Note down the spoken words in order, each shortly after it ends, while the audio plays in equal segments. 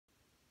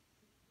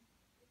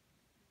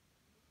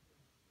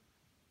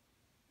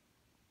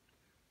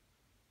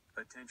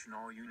Attention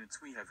all units,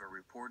 we have a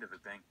report of a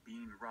bank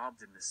being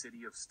robbed in the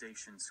city of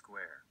Station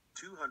Square.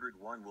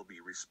 201 will be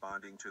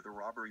responding to the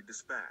robbery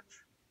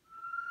dispatch.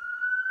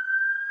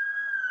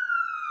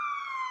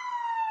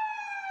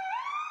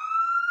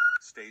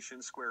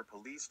 Station Square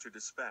Police to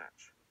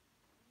dispatch.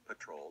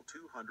 Patrol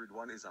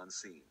 201 is on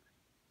scene.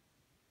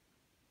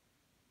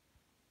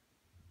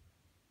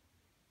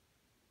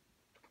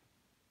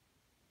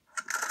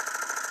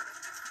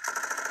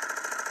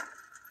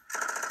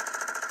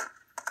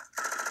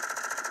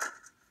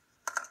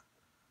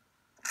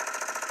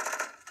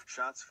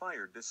 Shots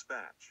fired,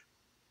 dispatch.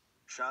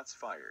 Shots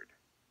fired.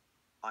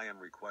 I am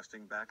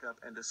requesting backup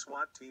and a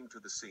SWAT team to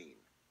the scene.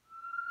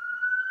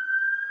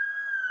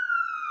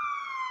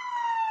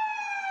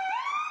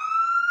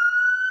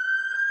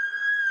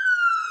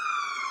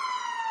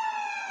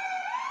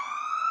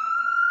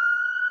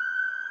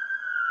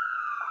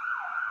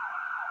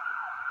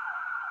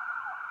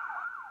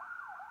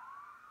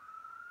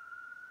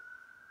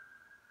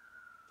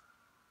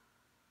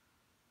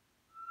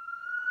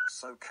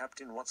 So,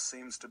 Captain, what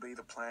seems to be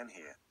the plan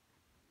here?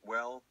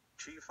 Well,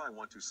 Chief, I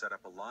want to set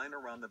up a line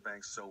around the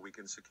bank so we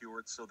can secure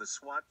it so the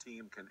SWAT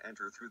team can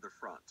enter through the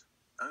front.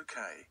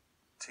 Okay.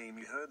 Team,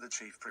 you heard the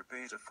Chief.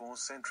 Prepare to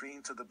force entry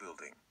into the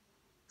building.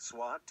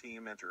 SWAT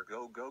team, enter.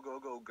 Go, go,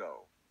 go, go,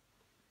 go.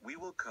 We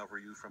will cover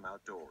you from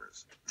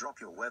outdoors. Drop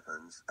your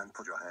weapons and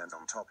put your hands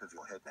on top of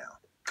your head now.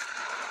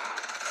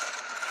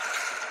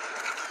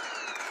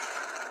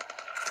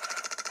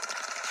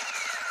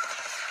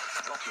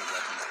 Drop your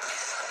weapons.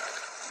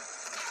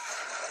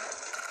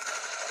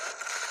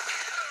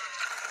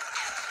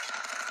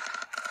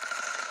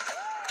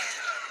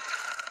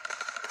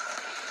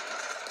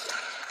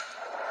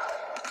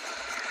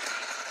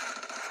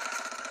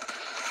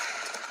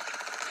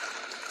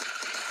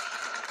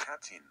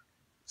 Captain,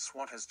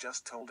 SWAT has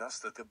just told us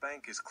that the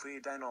bank is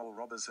cleared and all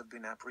robbers have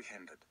been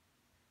apprehended.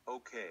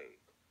 Okay.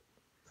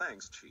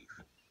 Thanks, Chief.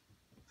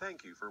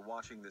 Thank you for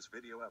watching this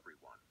video,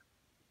 everyone.